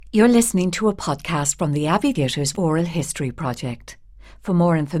You're listening to a podcast from the Abbey Theatre's Oral History Project. For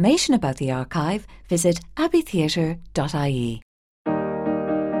more information about the archive, visit abbeytheatre.ie.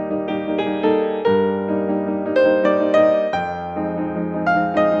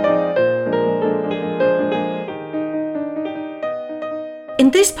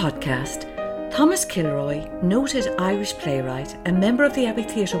 In this podcast, Thomas Kilroy, noted Irish playwright and member of the Abbey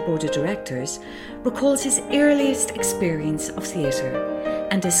Theatre Board of Directors, recalls his earliest experience of theatre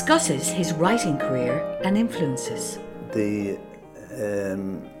and discusses his writing career and influences. The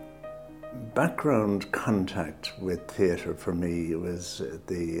background contact with theatre for me was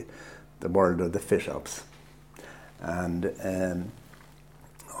the world of the fit-ups and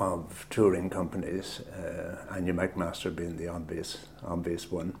of touring companies, Anya McMaster being the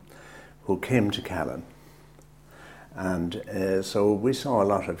obvious one, who came to Callan. And so we saw a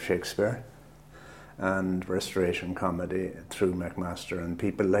lot of Shakespeare and restoration comedy through McMaster and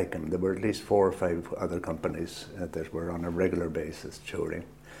people like him. There were at least 4 or 5 other companies that were on a regular basis touring,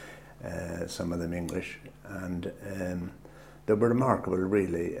 some of them English, and they were remarkable,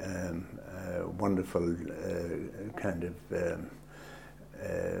 really, wonderful kind of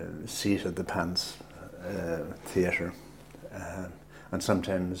seat of the pants theatre, and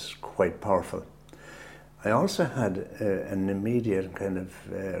sometimes quite powerful. I also had an immediate kind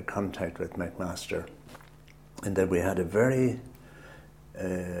of contact with McMaster, in that we had a very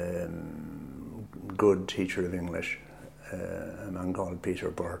good teacher of English, a man called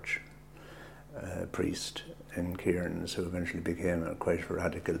Peter Birch, a priest in Cairns, who eventually became a quite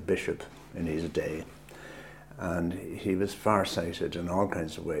radical bishop in his day. And he was far-sighted in all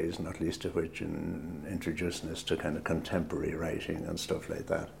kinds of ways, not least of which in introducing us to kind of contemporary writing and stuff like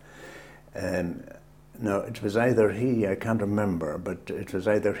that. No, it was either he, I can't remember, but it was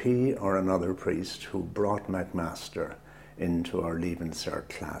either he or another priest who brought McMaster into our Leaving Cert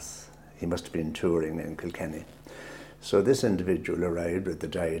class. He must have been touring in Kilkenny. So this individual arrived with the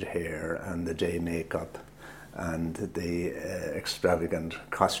dyed hair and the day makeup and the extravagant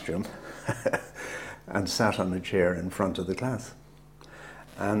costume and sat on a chair in front of the class.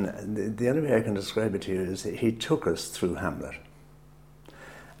 And the only way I can describe it to you is that he took us through Hamlet.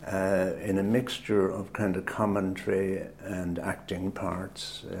 In a mixture of kind of commentary and acting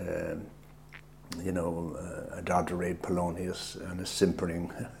parts, a doddery Polonius and a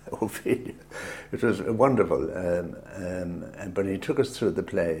simpering Ophelia. It was wonderful, but he took us through the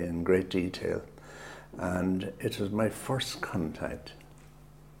play in great detail, and it was my first contact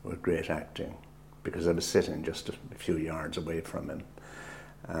with great acting, because I was sitting just a few yards away from him.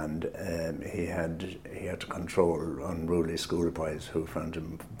 And he had to control unruly schoolboys who found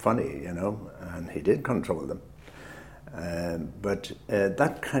him funny, and he did control them. But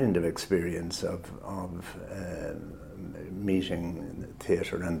that kind of experience of meeting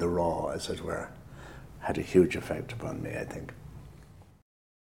theatre and the raw, as it were, had a huge effect upon me, I think.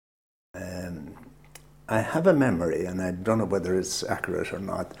 I have a memory, and I don't know whether it's accurate or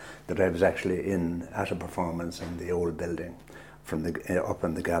not, that I was actually at a performance in the old building, from up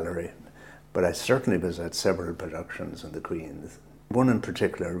in the gallery, but I certainly was at several productions in the Queen's. One in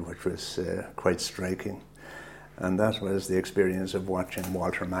particular which was quite striking, and that was the experience of watching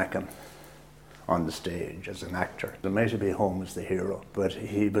Walter Mackin on the stage as an actor. The Mighty Be Home was the hero, but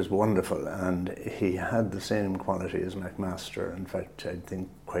he was wonderful, and he had the same quality as McMaster. In fact, I think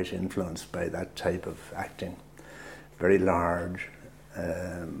quite influenced by that type of acting. Very large,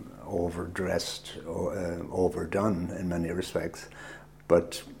 overdressed, overdone in many respects,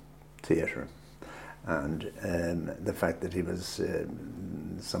 but theatre. And the fact that he was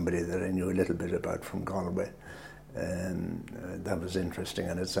somebody that I knew a little bit about from Galway, that was interesting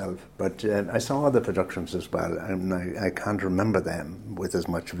in itself. But I saw other productions as well, and I can't remember them with as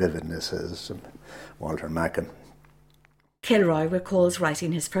much vividness as Walter Mackin. Kilroy recalls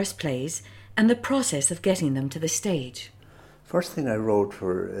writing his first plays and the process of getting them to the stage. First thing I wrote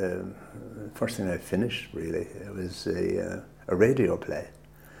first thing I finished really, it was a radio play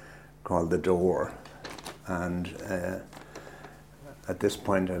called The Door, and at this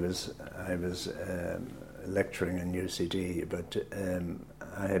point I was lecturing in UCD, but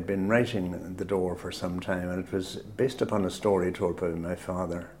I had been writing The Door for some time, and it was based upon a story told by my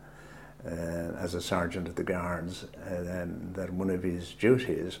father as a sergeant of the Guards, that one of his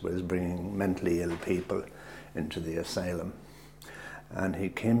duties was bringing mentally ill people into the asylum. And he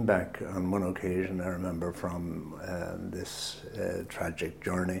came back on one occasion, I remember, from this tragic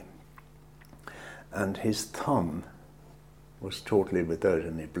journey, and his thumb was totally without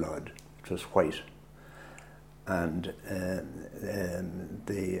any blood. It was white. And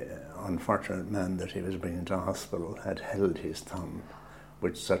the unfortunate man that he was bringing to hospital had held his thumb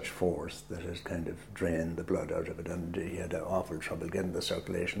with such force that it kind of drained the blood out of it, and he had awful trouble getting the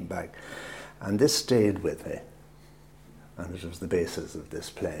circulation back. And this stayed with me, and it was the basis of this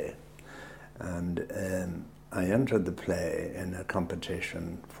play. And I entered the play in a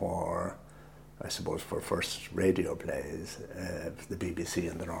competition for, I suppose, for first radio plays, the BBC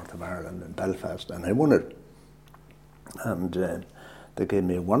in the north of Ireland in Belfast, and I won it. And they gave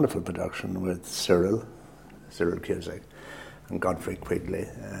me a wonderful production with Cyril Cusack, and Godfrey Quigley,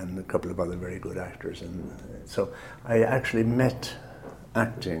 and a couple of other very good actors. And so I actually met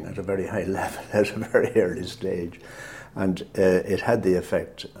acting at a very high level at a very early stage, and it had the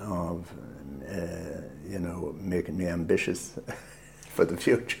effect of making me ambitious for the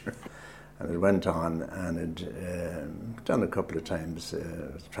future. And it went on, and it done a couple of times,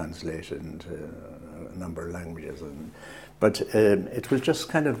 translated into a number of languages. But it was just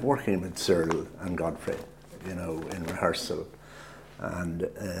kind of working with Cyril and Godfrey, in rehearsal. And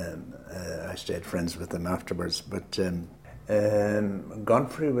I stayed friends with them afterwards. But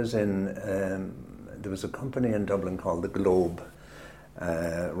Godfrey was in, there was a company in Dublin called The Globe,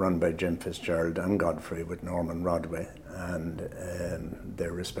 run by Jim Fitzgerald and Godfrey, with Norman Rodway and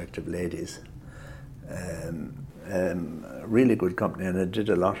their respective ladies. Really good company, and it did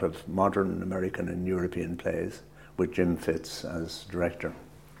a lot of modern American and European plays with Jim Fitz as director.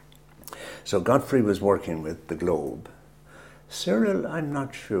 So Godfrey was working with The Globe. Cyril, I'm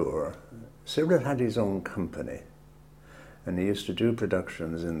not sure. Cyril had his own company, and he used to do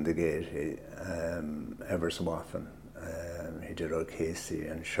productions in the Gaiety ever so often. He did O'Casey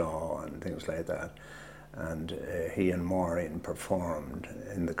and Shaw and things like that. And he and Maureen performed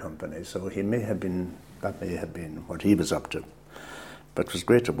in the company. So that may have been what he was up to. But it was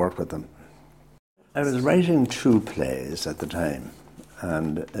great to work with them. I was writing 2 plays at the time,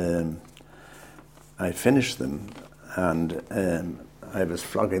 and I finished them, and I was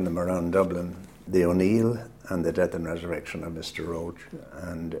flogging them around Dublin, The O'Neill and The Death and Resurrection of Mr. Roach.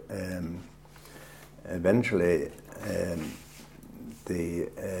 And eventually the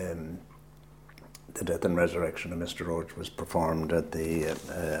Death and Resurrection of Mr. Roach was performed at the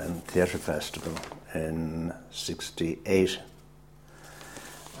Theatre Festival in '68.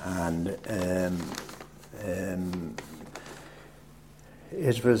 And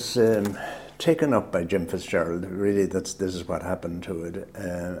it was taken up by Jim Fitzgerald. Really, this is what happened to it.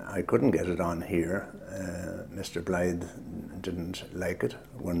 I couldn't get it on here. Mr. Blythe didn't like it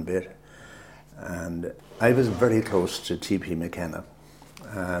one bit. And I was very close to T.P. McKenna.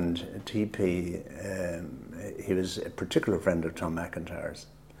 And T.P., he was a particular friend of Tom McIntyre's.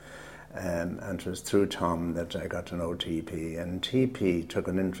 And it was through Tom that I got to know T.P. And T.P. took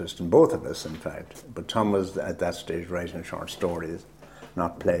an interest in both of us, in fact. But Tom was at that stage writing short stories,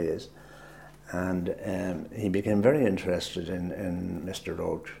 not plays. And he became very interested in Mr.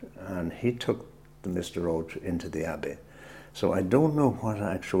 Roach, and he took the Mr. Roach into the Abbey. So I don't know what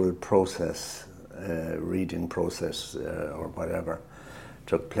actual process, reading process or whatever,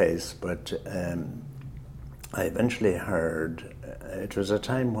 took place, but I eventually heard. It was a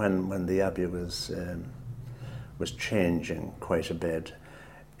time when the Abbey was changing quite a bit.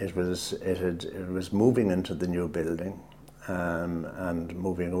 It was moving into the new building and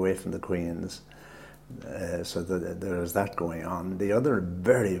moving away from the Queen's. So there was that going on. The other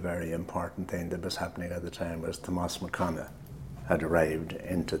very, very important thing that was happening at the time was Tomás McConaughey had arrived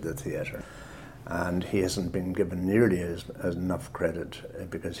into the theatre. And he hasn't been given nearly as enough credit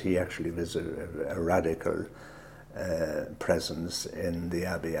because he actually was a radical presence in the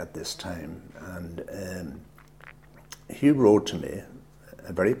Abbey at this time. And he wrote to me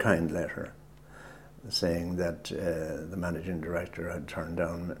a very kind letter saying that the managing director had turned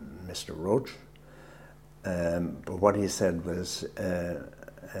down Mr. Roach. But what he said was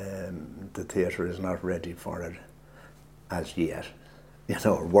the theatre is not ready for it as yet.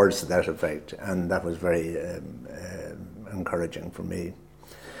 Words to that effect, and that was very encouraging for me.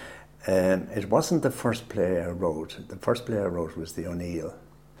 It wasn't the first play I wrote. The first play I wrote was The O'Neill,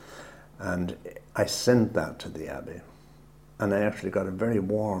 and I sent that to the Abbey, and I actually got a very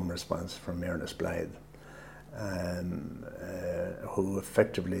warm response from Ernest Blythe, who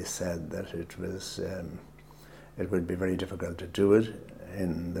effectively said that it would be very difficult to do it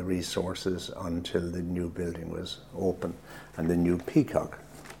in the resources until the new building was open and the new Peacock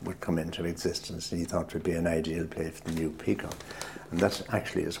would come into existence. And he thought it would be an ideal place for the new Peacock. And that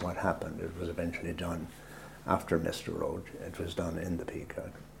actually is what happened. It was eventually done after Mr. Roach. It was done in the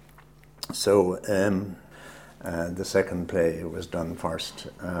Peacock. So the second play was done first,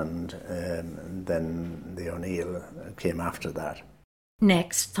 and then The O'Neill came after that.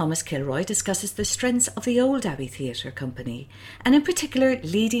 Next, Thomas Kilroy discusses the strengths of the old Abbey Theatre Company, and in particular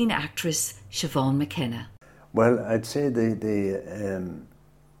leading actress Siobhan McKenna. Well, I'd say there's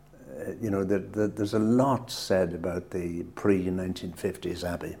a lot said about the pre-1950s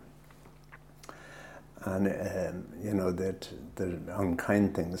Abbey. And, that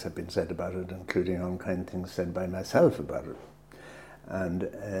unkind things have been said about it, including unkind things said by myself about it. And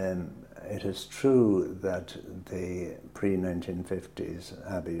it is true that the pre-1950s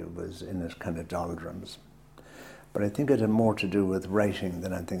Abbey was in its kind of doldrums. But I think it had more to do with writing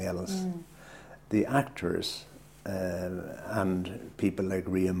than anything else. The actors and people like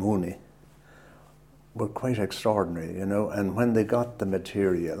Ria Mooney were quite extraordinary, and when they got the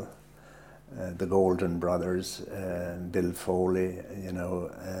material, the Golden Brothers, Bill Foley,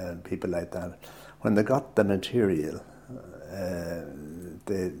 people like that, when they got the material,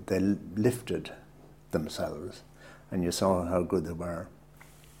 they lifted themselves, and you saw how good they were.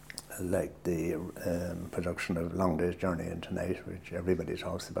 Like the production of Long Day's Journey into Night, which everybody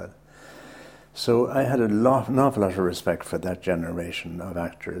talks about. So I had an awful lot of respect for that generation of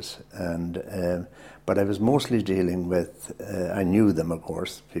actors, and but I was mostly dealing with, I knew them of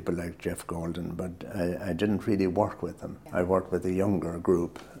course, people like Jeff Golden, but I didn't really work with them. I worked with a younger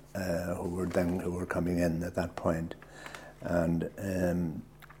group who were coming in at that point, and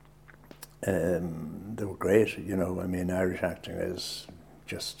they were great. Irish acting is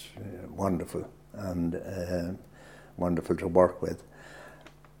just wonderful and wonderful to work with.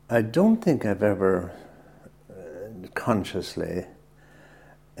 I don't think I've ever consciously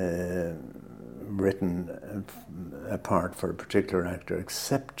written a part for a particular actor,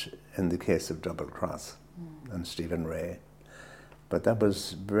 except in the case of Double Cross and Stephen Ray. But that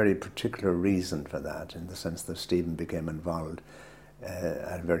was a very particular reason for that, in the sense that Stephen became involved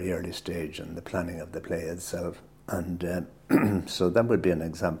at a very early stage in the planning of the play itself. And so that would be an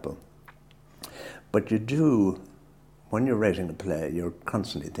example. But when you're writing a play, you're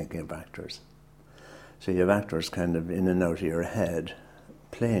constantly thinking of actors. So you have actors kind of in and out of your head,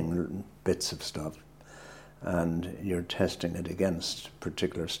 playing bits of stuff, and you're testing it against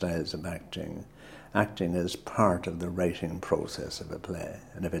particular styles of acting. Acting is part of the writing process of a play,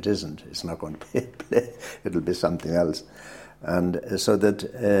 and if it isn't, it's not going to be a play, it'll be something else. And so that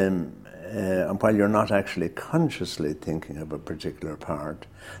while you're not actually consciously thinking of a particular part,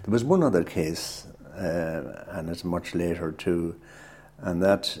 there was one other case, and it's much later too, and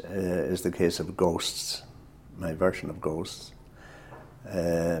that is the case of Ghosts, my version of Ghosts.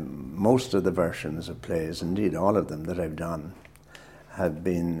 Most of the versions of plays, indeed all of them that I've done, have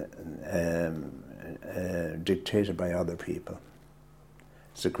been dictated by other people.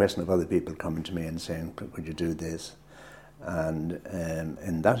 It's a question of other people coming to me and saying, could you do this? And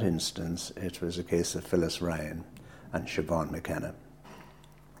in that instance, it was a case of Phyllis Ryan and Siobhan McKenna.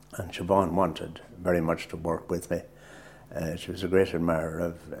 And Siobhan wanted very much to work with me. She was a great admirer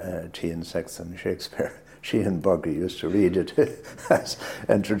of Tea and Sex and Shakespeare. She and Buggy used to read it as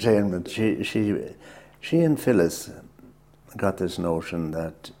entertainment. She and Phyllis got this notion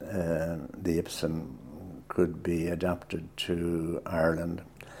that the Ibsen could be adapted to Ireland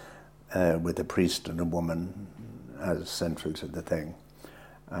with a priest and a woman as central to the thing.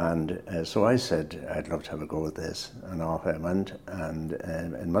 And so I said, I'd love to have a go at this. And off I went. And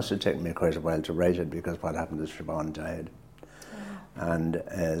it must have taken me quite a while to write it, because what happened is Siobhan died. And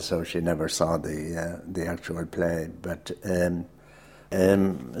so she never saw the actual play. But so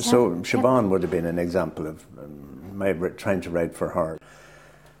Siobhan would have been an example of my trying to write for her.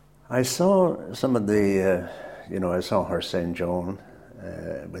 I saw some of the, I saw Her St. Joan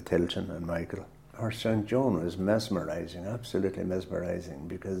with Hilton and Michael. Her St. Joan was mesmerising, absolutely mesmerising,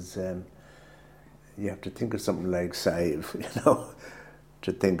 because you have to think of something like Sive,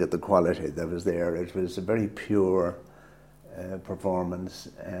 to think of the quality that was there. It was a very pure performance,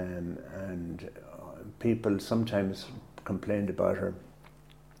 and people sometimes complained about her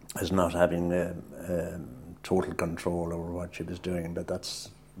as not having total control over what she was doing, but that's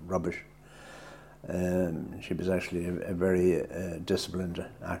rubbish. She was actually a very disciplined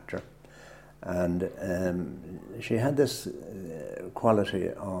actor. And she had this quality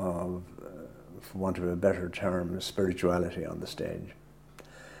of, for want of a better term, spirituality on the stage,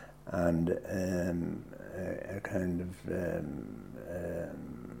 and a kind of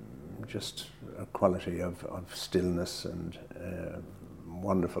just a quality of stillness and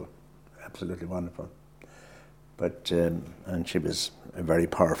wonderful, absolutely wonderful. But and she was a very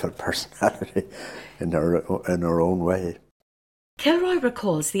powerful personality in her own way. Kilroy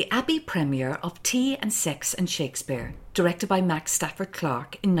recalls the Abbey premiere of Tea and Sex and Shakespeare, directed by Max Stafford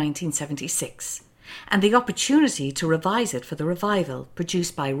Clark in 1976. and the opportunity to revise it for the revival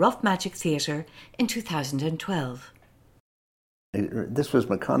produced by Rough Magic Theatre in 2012. This was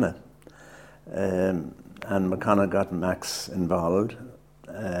McConaughey, and McConaughey got Max involved.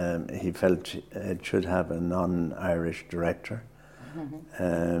 He felt it should have a non-Irish director,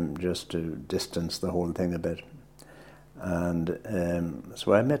 just to distance the whole thing a bit. And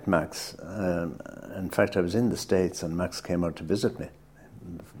so I met Max. In fact, I was in the States and Max came out to visit me.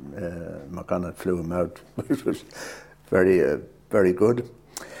 McConaughey flew him out, which was very good.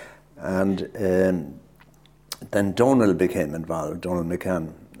 And then Donal became involved, Donal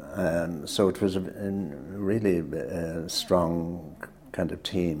McCann. So it was a really strong kind of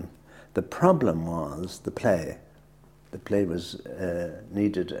team. The problem was the play. The play was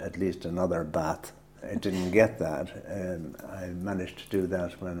needed at least another bath. I didn't get that. I managed to do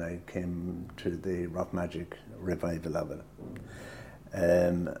that when I came to the Rough Magic revival of it.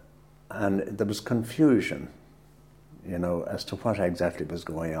 And there was confusion, as to what exactly was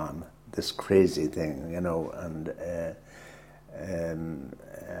going on. This crazy thing, and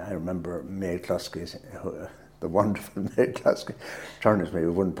I remember May Clusky, the wonderful May Clusky, turning to me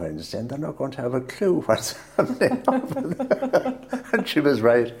with one point and saying, they're not going to have a clue what's happening. And she was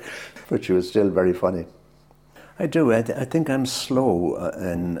right, but she was still very funny. I do. I think I'm slow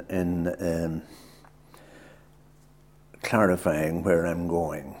in clarifying where I'm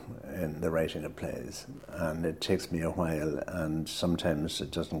going in the writing of plays, and it takes me a while, and sometimes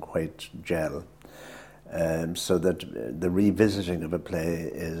it doesn't quite gel. So that the revisiting of a play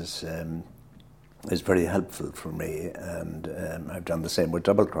is very helpful for me, and I've done the same with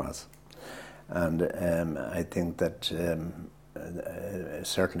Double Cross. And I think that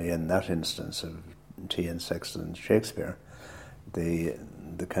certainly in that instance of T.N. Sexton's Shakespeare, the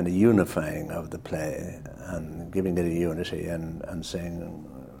kind of unifying of the play and giving it a unity and saying,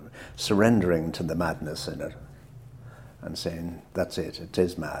 surrendering to the madness in it and saying, that's it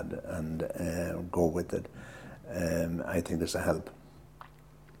is mad, and go with it, I think there's a help.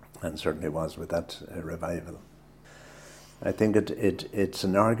 And certainly was with that revival. I think it's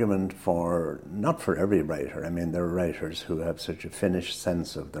an argument not for every writer. I mean, there are writers who have such a finished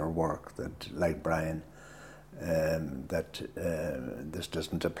sense of their work that, like Brian, that this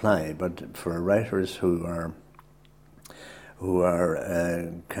doesn't apply. But for writers who are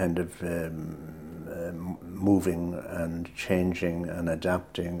kind of moving and changing and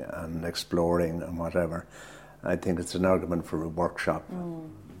adapting and exploring and whatever, I think it's an argument for a workshop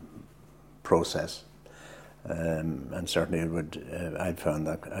process. And certainly it would. I find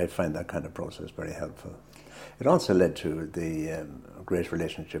that kind of process very helpful. It also led to the great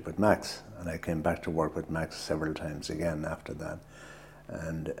relationship with Max, and I came back to work with Max several times again after that.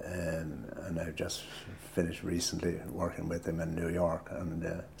 And I just finished recently working with him in New York,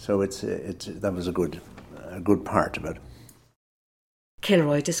 and so that was a good part of it.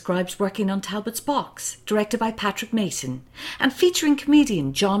 Kilroy describes working on Talbot's Box, directed by Patrick Mason, and featuring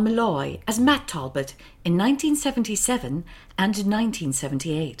comedian John Malloy as Matt Talbot in 1977 and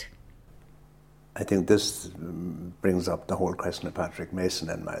 1978. I think this brings up the whole question of Patrick Mason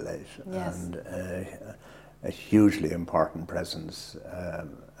in my life, yes. And a hugely important presence,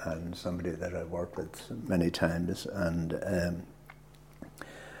 and somebody that I've worked with many times, and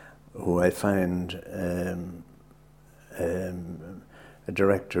who I find a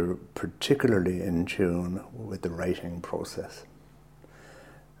director particularly in tune with the writing process.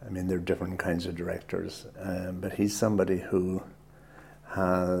 I mean, there are different kinds of directors, but he's somebody who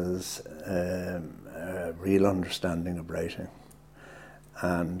has a real understanding of writing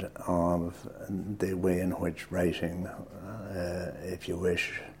and of the way in which writing, if you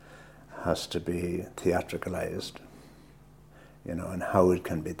wish, has to be theatricalized, and how it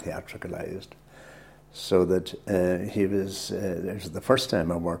can be theatricalized. So that it was the first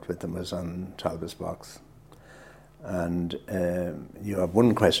time I worked with him was on Talbot's Box. And you have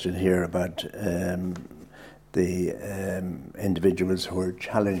one question here about the individuals who were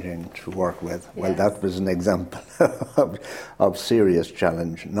challenging to work with. Yes. Well, that was an example of serious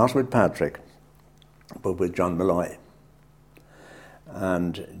challenge, not with Patrick, but with John Malloy.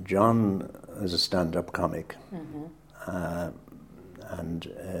 And John is a stand-up comic,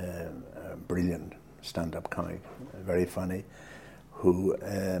 and brilliant stand-up comic, very funny, who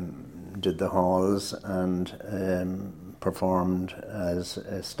did the halls and performed as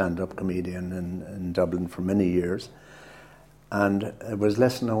a stand-up comedian in Dublin for many years, and was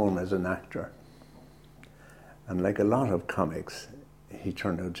less known as an actor. And like a lot of comics, he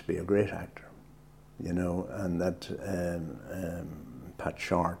turned out to be a great actor, and that Pat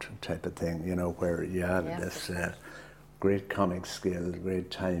Short type of thing, where you had this great comic skill, great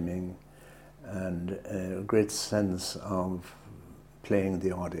timing, and a great sense of playing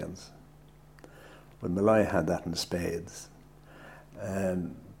the audience. Well, Molloy had that in spades,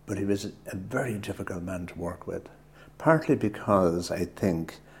 but he was a very difficult man to work with, partly because I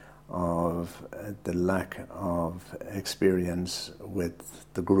think of the lack of experience with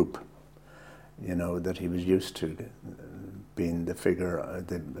the group, that he was used to being the figure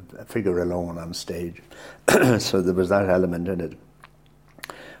alone on stage. So there was that element in it.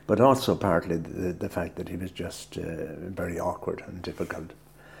 But also partly the fact that he was just very awkward and difficult.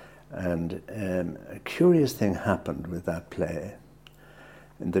 And a curious thing happened with that play,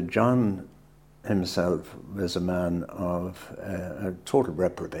 in that John himself was a man of a total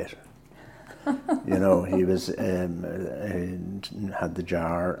reprobate. He was had the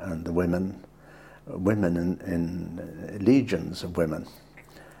jar and the women in legions of women,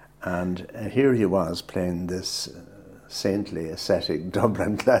 and here he was playing this saintly, ascetic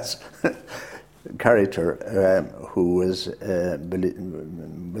Dublin class character who was a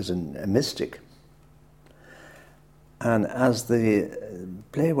mystic. And as the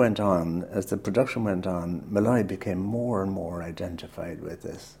play went on, as the production went on, Molloy became more and more identified with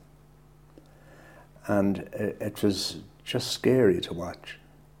this. And it was just scary to watch.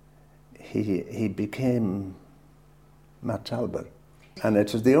 He became Matt Talbot. And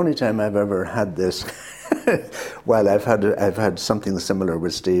it was the only time I've ever had this. Well, I've had something similar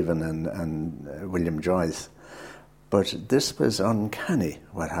with Stephen and William Joyce, but this was uncanny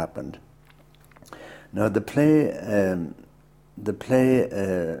what happened. Now the play,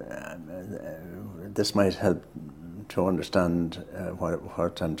 this might help to understand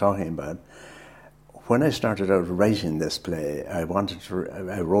what I'm talking about. When I started out writing this play, I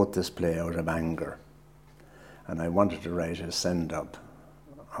wrote this play out of anger, and I wanted to write a send-up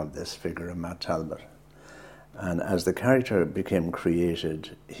of this figure of Matt Talbot. And as the character became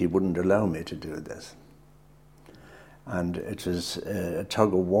created, he wouldn't allow me to do this. And it was a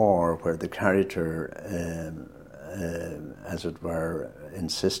tug of war where the character, as it were,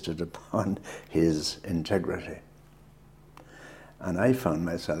 insisted upon his integrity. And I found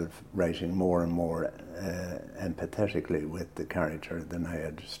myself writing more and more empathetically with the character than I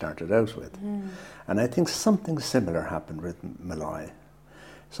had started out with. And I think something similar happened with Molloy.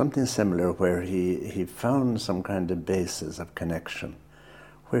 Something similar where he found some kind of basis of connection,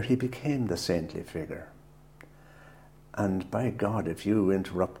 where he became the saintly figure. And by God, if you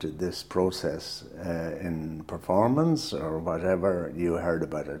interrupted this process in performance or whatever, you heard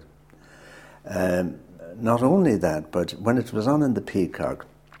about it. Not only that, but when it was on in the Peacock,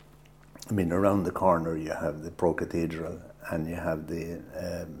 around the corner you have the Pro Cathedral and you have the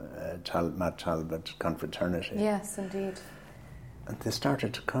Matt Talbot Confraternity. Yes, indeed. And they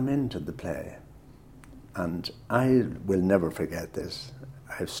started to come into the play. And I will never forget this.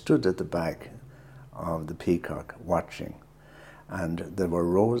 I stood at the back of the Peacock watching, and there were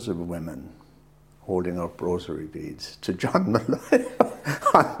rows of women holding up rosary beads to John Molloy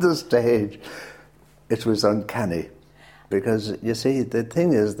on the stage. It was uncanny, because you see, the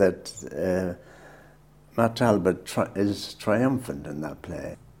thing is that Matt Talbot is triumphant in that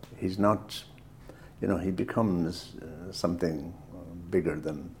play. He's not, he becomes something bigger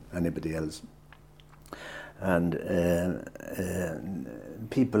than anybody else. And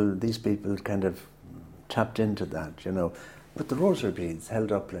these people kind of tapped into that, But the rosary beads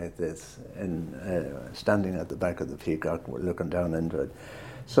held up like this, and standing at the back of the Peacock, looking down into it.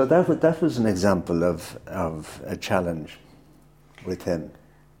 So that was an example of a challenge with him.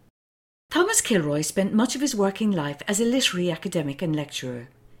 Thomas Kilroy spent much of his working life as a literary academic and lecturer.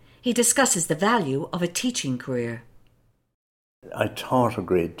 He discusses the value of a teaching career. I taught a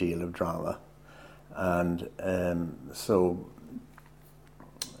great deal of drama, and so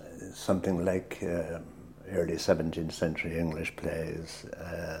something like early 17th century English plays,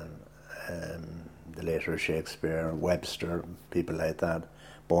 the later Shakespeare, Webster, people like that,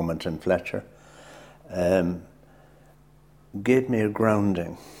 Beaumont and Fletcher, gave me a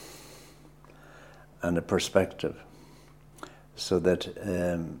grounding and a perspective, so that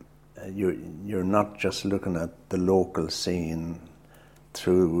you're not just looking at the local scene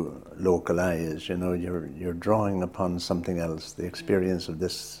through local eyes. You're drawing upon something else, the experience of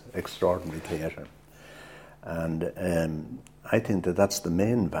this extraordinary theatre. And I think that that's the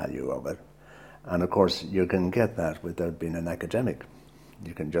main value of it. And of course, you can get that without being an academic.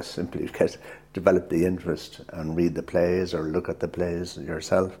 You can just simply develop the interest and read the plays or look at the plays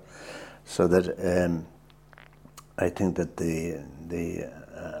yourself. So that I think that the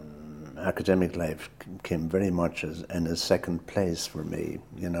academic life came very much in a second place for me.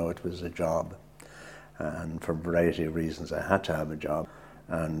 It was a job, and for a variety of reasons I had to have a job.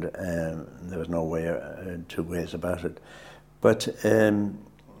 and there was no way, two ways about it. But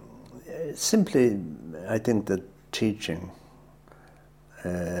simply, I think that teaching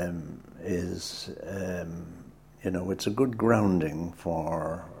is, it's a good grounding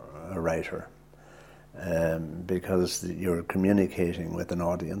for a writer, because you're communicating with an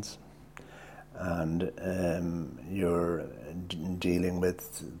audience, and you're dealing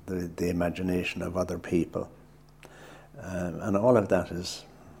with the imagination of other people, and all of that is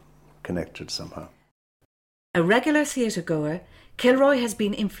connected somehow. A regular theatre goer, Kilroy has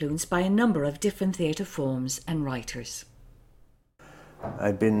been influenced by a number of different theatre forms and writers.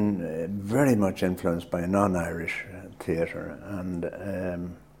 I've been very much influenced by non-Irish theatre, and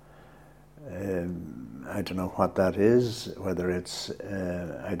I don't know what that is, whether it's,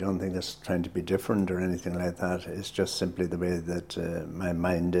 I don't think it's trying to be different or anything like that. It's just simply the way that my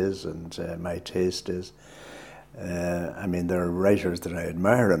mind is and my taste is. I mean, there are writers that I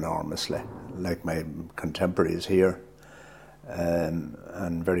admire enormously, like my contemporaries here,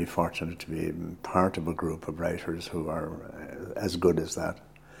 and very fortunate to be part of a group of writers who are as good as that.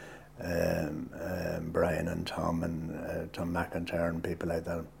 Brian and Tom McIntyre and people like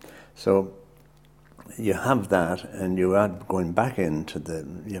that. So you have that, and you add going back into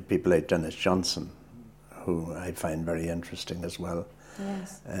you have people like Dennis Johnson, who I find very interesting as well.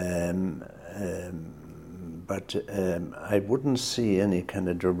 Yes. But I wouldn't see any kind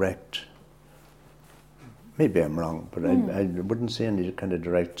of direct, maybe I'm wrong, but I wouldn't see any kind of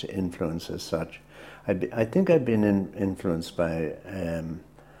direct influence as such. I think I've been influenced by,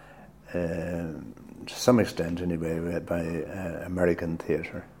 to some extent anyway, by American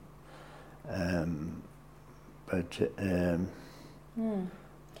theatre.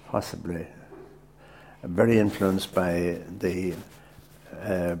 Possibly very influenced by the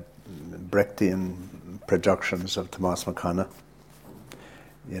Brechtian productions of Tomás McConaughey.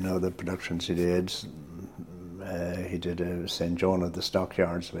 The productions he did. He did St. John of the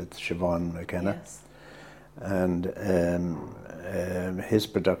Stockyards with Siobhan McKenna. Yes. And his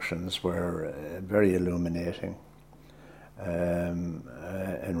productions were very illuminating.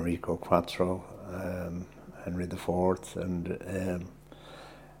 Enrico Quattro, Henry IV,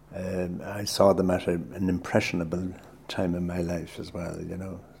 and I saw them at an impressionable time in my life as well,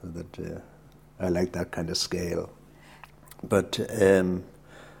 so that I like that kind of scale. But I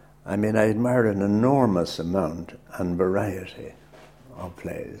admire an enormous amount and variety of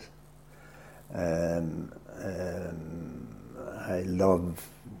plays. I love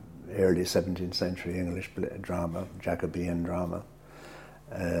early 17th century English drama, Jacobean drama.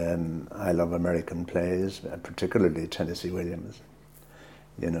 I love American plays, particularly Tennessee Williams.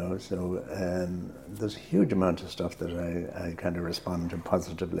 So there's a huge amount of stuff that I kind of respond to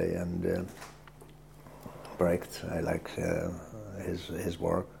positively, and Brecht, I like his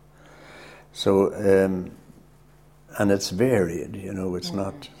work. So, and it's varied, it's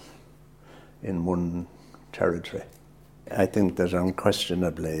not in one territory. I think that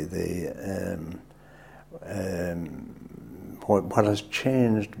unquestionably what has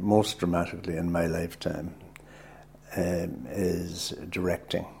changed most dramatically in my lifetime is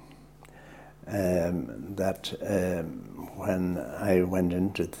directing. That when I went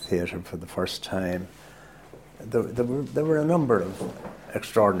into the theatre for the first time, there were a number of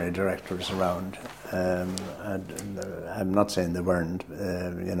extraordinary directors around, and I'm not saying they weren't,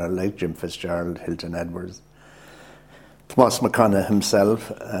 like Jim Fitzgerald, Hilton Edwards, Tomás McConaughey himself,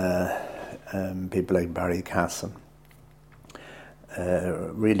 people like Barry Casson,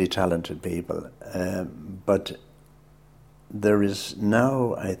 really talented people, but there is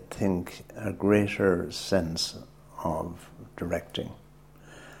now, I think, a greater sense of directing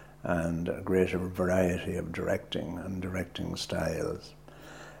and a greater variety of directing and directing styles.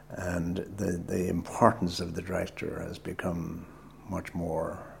 And the importance of the director has become much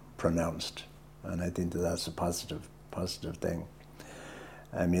more pronounced. And I think that's a positive thing.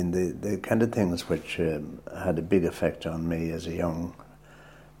 The kind of things which had a big effect on me as a young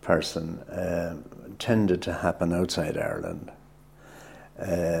person tended to happen outside Ireland.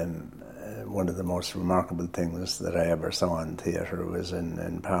 One of the most remarkable things that I ever saw in theatre was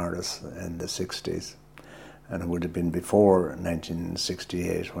in Paris in the 60s. And it would have been before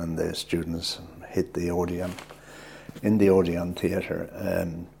 1968 when the students hit the Odeon. In the Odeon Theatre,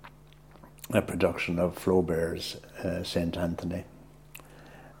 a production of Flaubert's St. Anthony.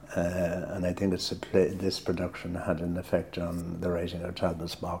 And I think this production had an effect on the writing of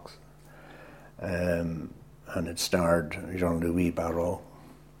Talbot's Box. And it starred Jean-Louis Barrault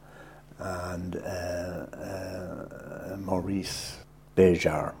and Maurice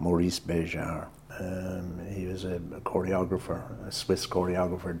Béjart, Maurice Béjart. He was a choreographer, a Swiss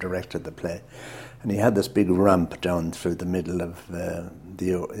choreographer, directed the play. And he had this big ramp down through the middle of the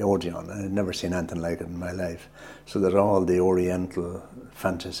Odeon. I had never seen anything like it in my life. So that all the oriental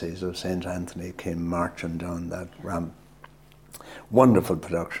fantasies of St. Anthony came marching down that ramp. Wonderful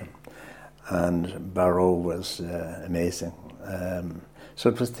production. And Barrault was amazing. So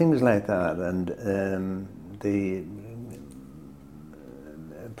it was things like that. And the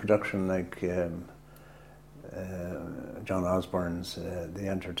production like John Osborne's The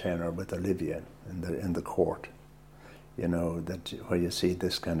Entertainer with Olivia in the court, you know, that where you see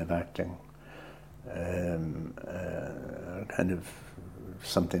this kind of acting, kind of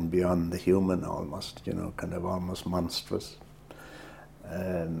something beyond the human almost, you know, kind of almost monstrous.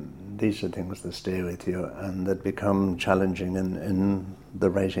 These are things that stay with you and that become challenging in the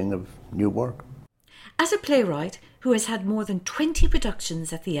writing of new work. As a playwright who has had more than 20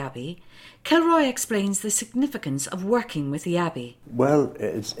 productions at the Abbey, Kilroy explains the significance of working with the Abbey. Well,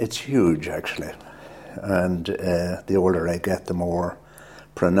 it's huge actually, and the older I get, the more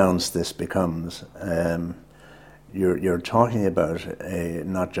pronounced this becomes. You're talking about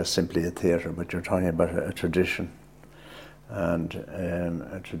not just simply a theatre, but you're talking about a tradition, and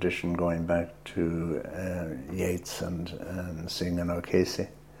a tradition going back to Yeats and Synge and O'Casey.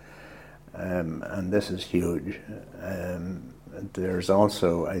 And this is huge. There's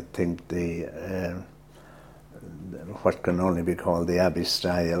also, I think, what can only be called the Abbey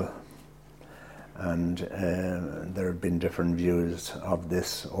style, and there have been different views of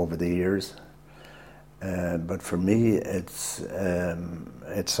this over the years. But for me, it's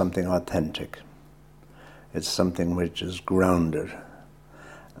something authentic. It's something which is grounded,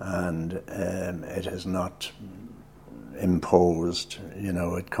 and it is not imposed, you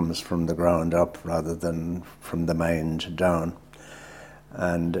know, it comes from the ground up rather than from the mind down.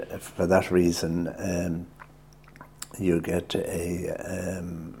 And for that reason, you get a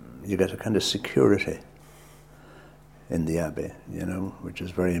kind of security in the Abbey, you know, which is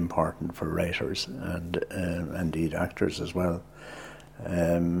very important for writers and indeed actors as well.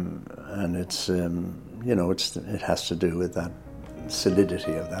 And it's, you know, it has to do with that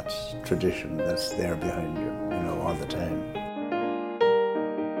solidity of that tradition that's there behind you, you know, all the time.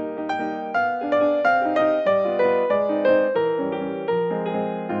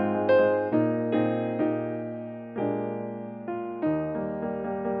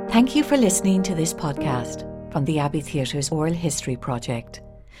 Thank you for listening to this podcast from the Abbey Theatre's Oral History Project.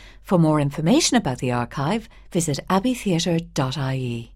 For more information about the archive, visit abbeytheatre.ie.